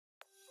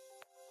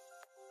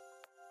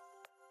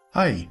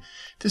Hi,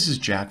 this is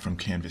Jack from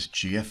Canvas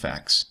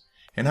GFX,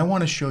 and I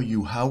want to show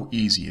you how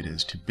easy it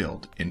is to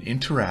build an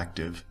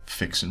interactive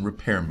fix and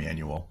repair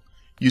manual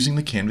using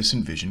the Canvas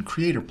Envision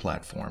Creator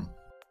platform.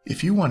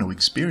 If you want to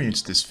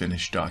experience this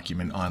finished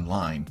document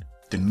online,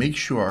 then make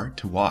sure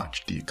to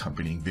watch the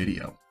accompanying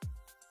video.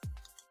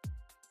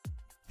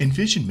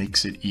 Envision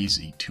makes it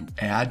easy to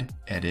add,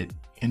 edit,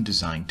 and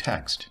design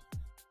text.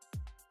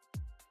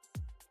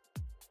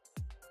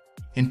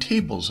 And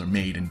tables are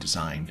made and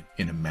designed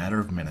in a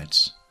matter of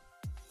minutes.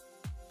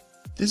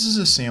 This is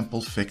a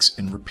sample fix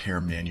and repair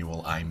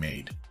manual I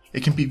made.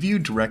 It can be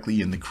viewed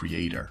directly in the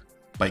Creator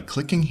by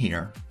clicking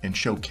here and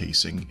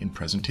showcasing in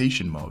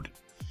presentation mode.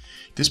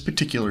 This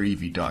particular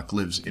EV-Doc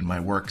lives in my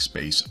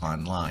workspace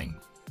online.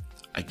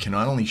 I can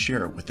not only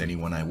share it with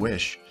anyone I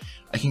wish,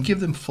 I can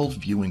give them full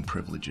viewing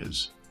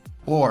privileges,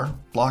 or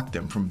block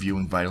them from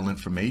viewing vital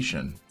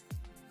information,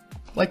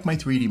 like my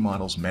 3D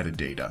model's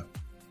metadata.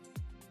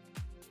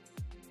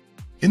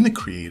 In the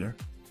Creator,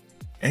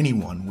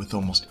 anyone with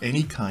almost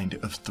any kind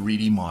of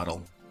 3D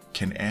model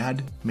can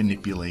add,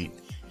 manipulate,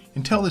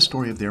 and tell the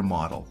story of their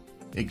model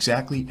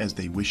exactly as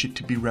they wish it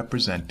to be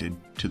represented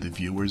to the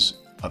viewers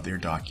of their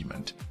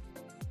document.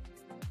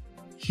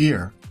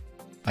 Here,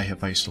 I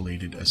have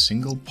isolated a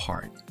single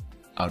part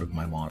out of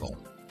my model.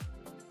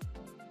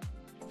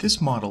 This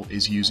model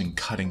is using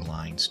cutting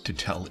lines to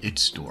tell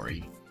its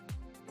story.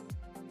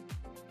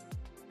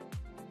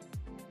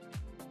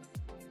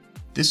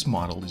 This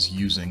model is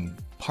using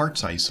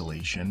parts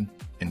isolation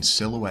in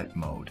silhouette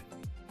mode.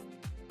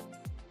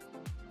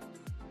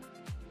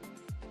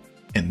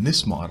 And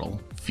this model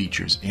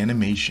features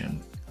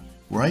animation,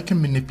 where I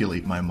can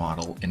manipulate my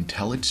model and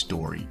tell its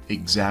story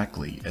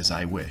exactly as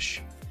I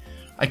wish.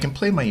 I can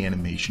play my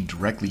animation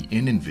directly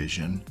in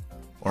Envision,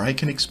 or I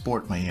can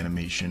export my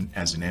animation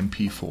as an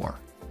MP4.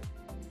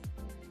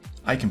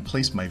 I can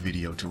place my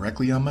video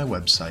directly on my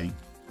website,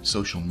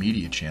 social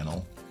media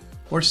channel,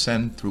 or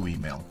send through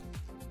email.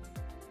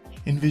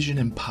 Envision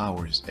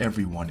empowers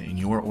everyone in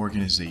your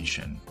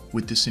organization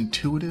with this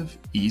intuitive,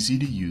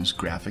 easy-to-use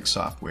graphic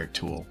software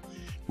tool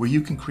where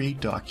you can create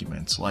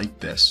documents like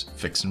this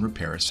fix and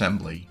repair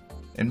assembly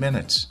in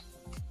minutes.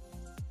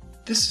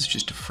 This is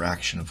just a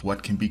fraction of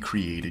what can be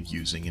created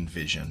using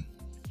Envision.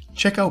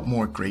 Check out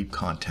more great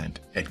content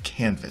at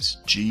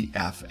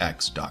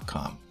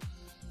canvasgfx.com.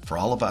 For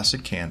all of us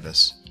at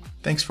Canvas,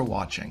 thanks for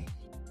watching.